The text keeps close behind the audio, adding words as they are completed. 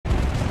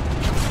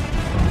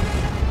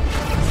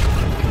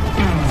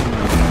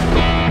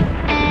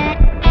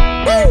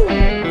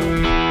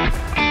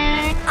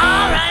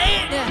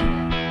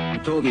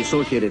told the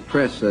Associated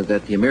Press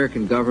that the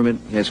American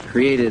government has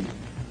created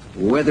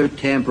weather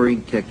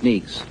tampering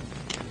techniques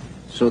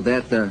so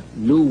that the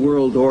New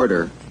World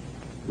Order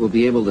will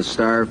be able to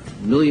starve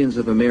millions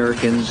of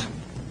Americans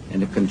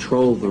and to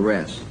control the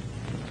rest.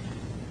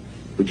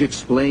 Would you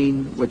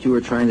explain what you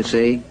were trying to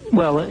say?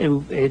 Well,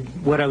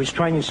 what I was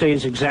trying to say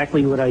is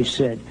exactly what I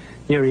said.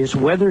 There is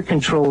weather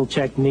control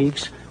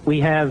techniques. We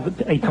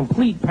have a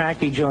complete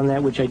package on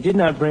that, which I did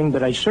not bring,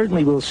 but I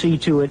certainly will see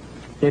to it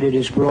that it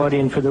is brought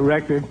in for the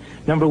record.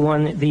 Number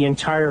one, the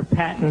entire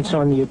patents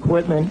on the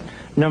equipment.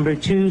 Number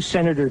two,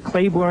 Senator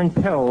Claiborne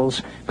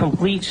Pell's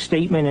complete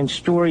statement and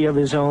story of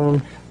his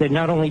own that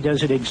not only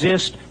does it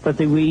exist, but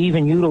that we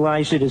even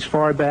utilized it as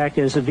far back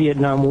as the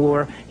Vietnam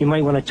War. You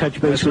might want to touch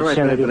base with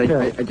Senator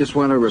Pell. I just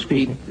want to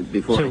repeat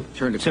before I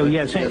turn to So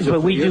yes,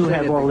 but we do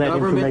have all that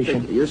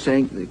information. You're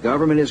saying the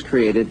government has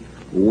created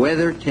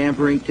weather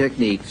tampering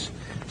techniques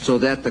so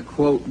that the,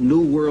 quote,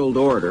 New World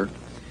Order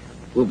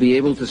will be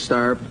able to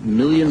starve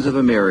millions of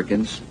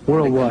Americans.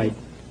 Worldwide.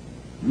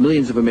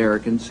 Millions of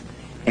Americans,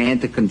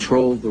 and to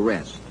control the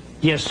rest.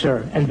 Yes,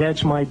 sir, and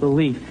that's my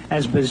belief.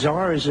 As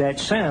bizarre as that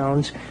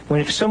sounds,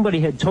 if somebody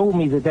had told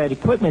me that that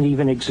equipment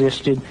even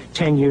existed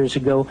 10 years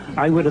ago,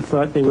 I would have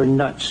thought they were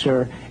nuts,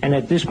 sir. And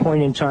at this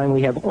point in time,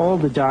 we have all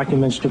the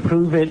documents to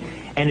prove it.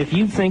 And if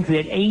you think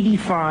that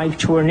 85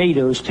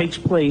 tornadoes takes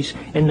place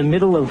in the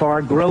middle of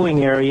our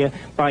growing area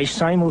by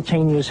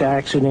simultaneous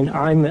accident,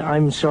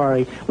 I'm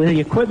sorry. With the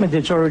equipment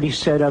that's already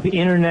set up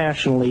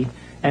internationally,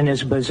 and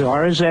as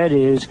bizarre as that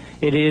is,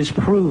 it is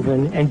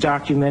proven and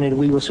documented.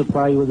 We will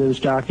supply you with those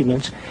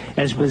documents.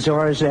 As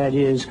bizarre as that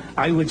is,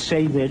 I would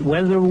say that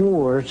weather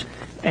wars,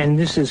 and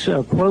this is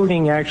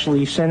quoting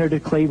actually Senator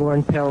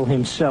Claiborne Pell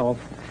himself,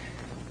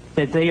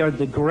 that they are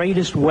the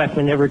greatest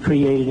weapon ever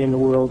created in the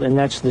world, and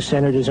that's the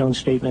Senator's own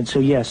statement. So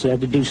yes, I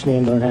do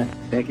stand on that.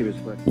 Thank you,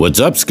 Mr. Fletcher. What's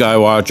up,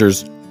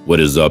 Skywatchers? What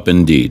is up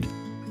indeed?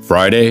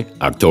 Friday,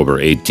 October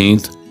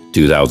 18th,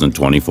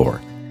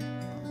 2024.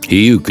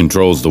 He who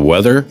controls the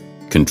weather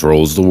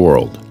controls the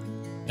world.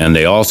 And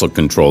they also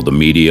control the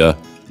media,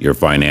 your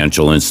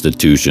financial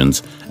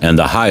institutions, and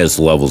the highest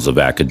levels of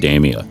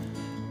academia,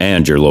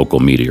 and your local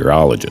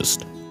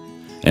meteorologist.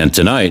 And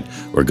tonight,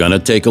 we're going to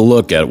take a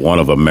look at one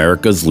of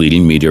America's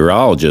leading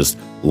meteorologists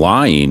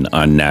lying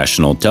on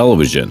national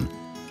television.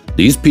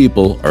 These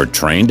people are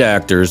trained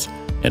actors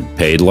and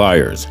paid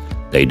liars.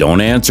 They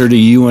don't answer to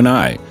you and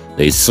I.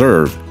 They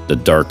serve the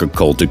dark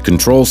occulted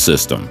control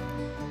system.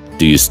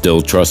 Do you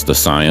still trust the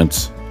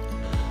science?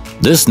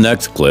 This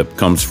next clip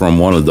comes from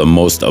one of the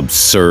most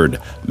absurd,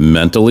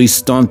 mentally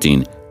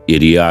stunting,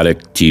 idiotic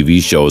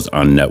TV shows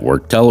on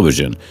network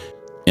television.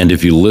 And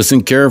if you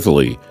listen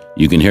carefully,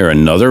 you can hear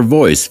another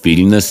voice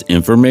feeding this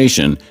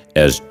information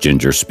as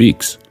Ginger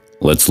speaks.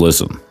 Let's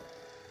listen.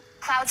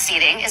 Cloud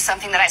seeding is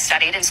something that I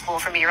studied in school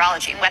for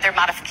meteorology, weather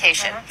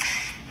modification.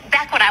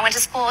 Back when I went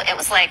to school, it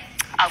was like,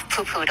 I've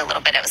poo-pooed a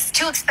little bit. It was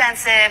too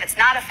expensive, it's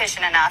not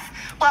efficient enough.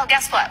 Well,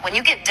 guess what? When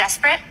you get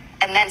desperate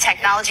and then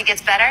technology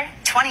gets better,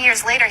 20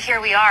 years later, here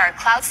we are.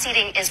 Cloud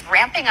seeding is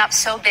ramping up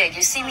so big.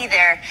 You see me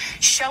there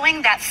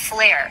showing that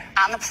flare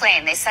on the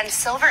plane. They send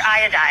silver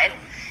iodide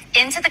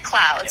into the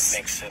clouds,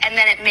 and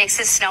then it makes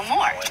it snow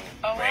more.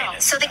 Oh, wow.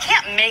 So they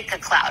can't make a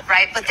cloud,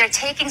 right? But they're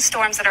taking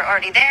storms that are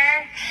already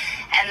there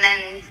and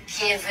then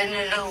giving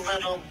it a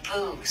little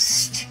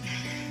boost.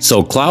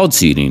 So cloud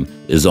seeding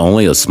is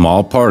only a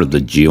small part of the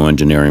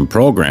geoengineering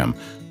program,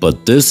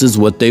 but this is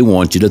what they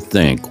want you to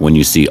think when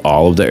you see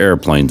all of the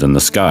airplanes in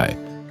the sky.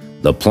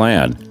 The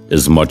plan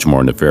is much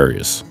more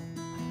nefarious.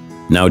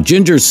 Now,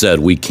 Ginger said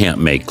we can't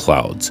make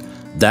clouds.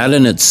 That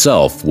in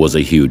itself was a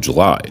huge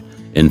lie.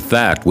 In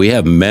fact, we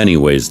have many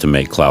ways to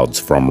make clouds,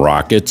 from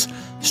rockets,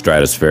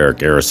 stratospheric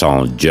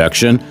aerosol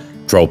injection,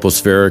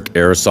 tropospheric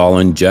aerosol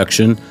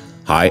injection.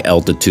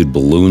 High-altitude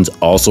balloons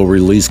also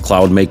release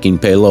cloud-making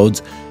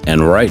payloads,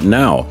 and right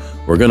now,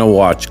 we're going to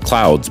watch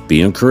clouds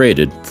being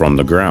created from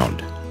the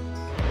ground.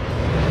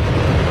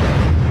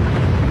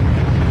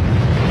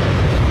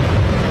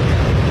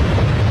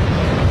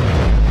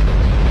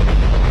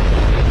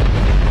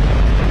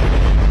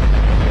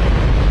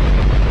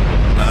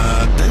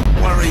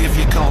 Don't worry if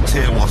you can't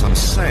hear what I'm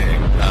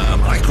saying.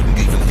 I couldn't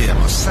even hear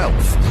myself.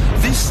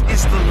 This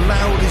is the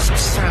loudest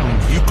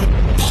sound you could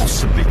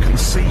possibly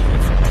conceive.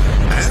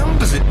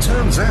 And as it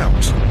turns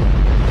out,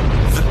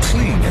 the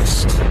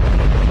cleanest.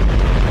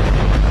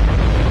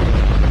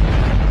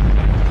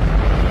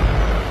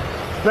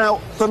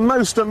 Now, the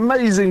most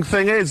amazing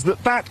thing is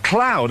that that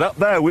cloud up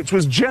there, which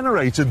was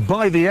generated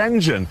by the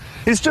engine,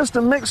 is just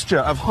a mixture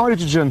of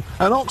hydrogen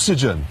and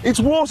oxygen. It's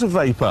water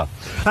vapor.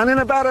 And in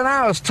about an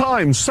hour's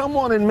time,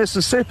 someone in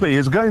Mississippi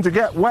is going to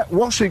get wet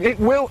washing. It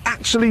will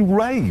actually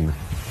rain.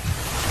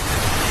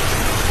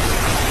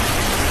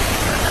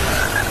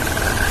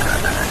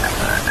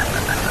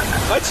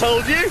 I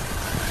told you,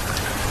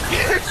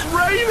 it's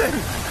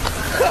raining.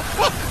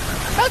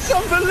 That's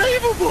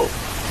unbelievable.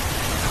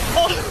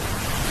 Oh.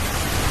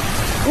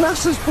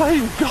 NASA's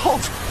playing God.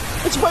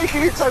 It's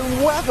making its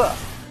own weather.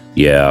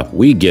 Yeah,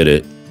 we get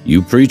it.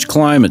 You preach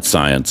climate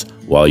science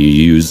while you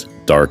use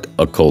dark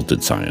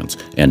occulted science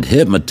and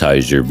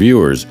hypnotize your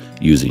viewers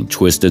using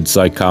twisted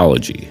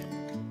psychology.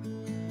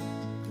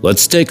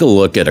 Let's take a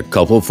look at a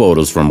couple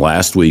photos from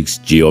last week's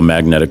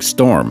geomagnetic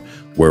storm,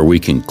 where we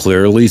can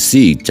clearly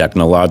see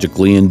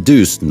technologically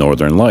induced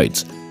northern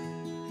lights.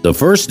 The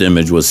first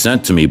image was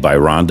sent to me by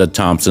Rhonda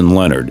Thompson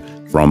Leonard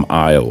from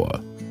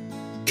Iowa.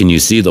 Can you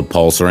see the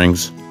pulse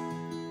rings?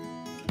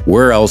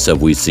 Where else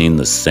have we seen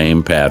the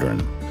same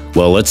pattern?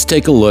 Well, let's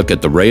take a look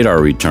at the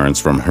radar returns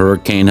from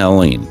Hurricane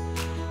Helene.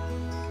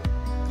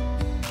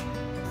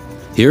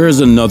 Here is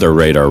another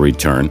radar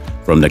return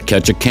from the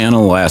Ketchikan,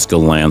 Alaska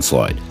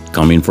landslide,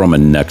 coming from a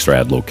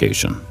NEXRAD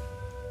location.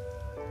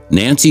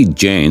 Nancy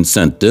Jane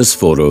sent this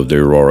photo of the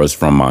auroras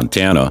from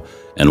Montana,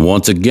 and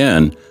once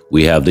again,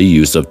 we have the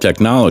use of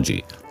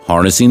technology,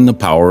 harnessing the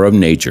power of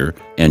nature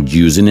and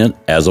using it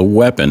as a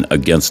weapon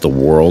against the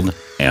world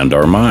and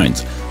our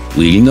minds,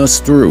 leading us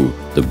through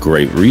the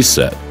Great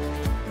Reset.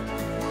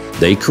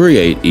 They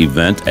create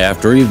event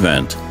after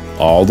event,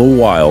 all the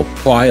while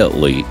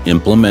quietly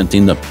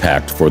implementing the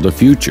pact for the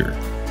future.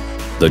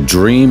 The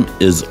dream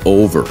is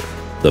over.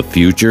 The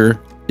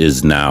future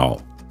is now.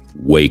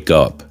 Wake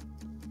up.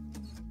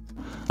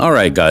 All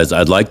right, guys,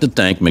 I'd like to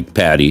thank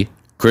McPatty,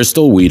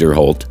 Crystal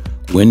Wiederholt,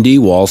 Wendy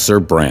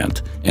Walser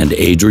Brandt, and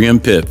Adrian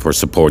Pitt for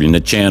supporting the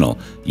channel.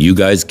 You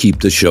guys keep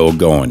the show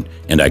going,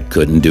 and I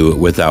couldn't do it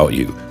without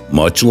you.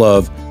 Much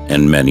love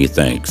and many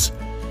thanks.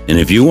 And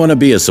if you want to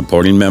be a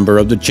supporting member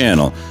of the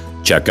channel,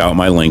 check out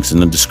my links in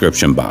the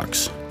description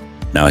box.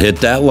 Now hit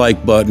that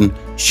like button,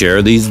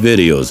 share these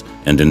videos,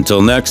 and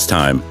until next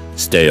time,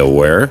 stay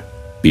aware,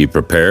 be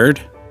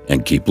prepared,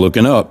 and keep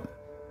looking up.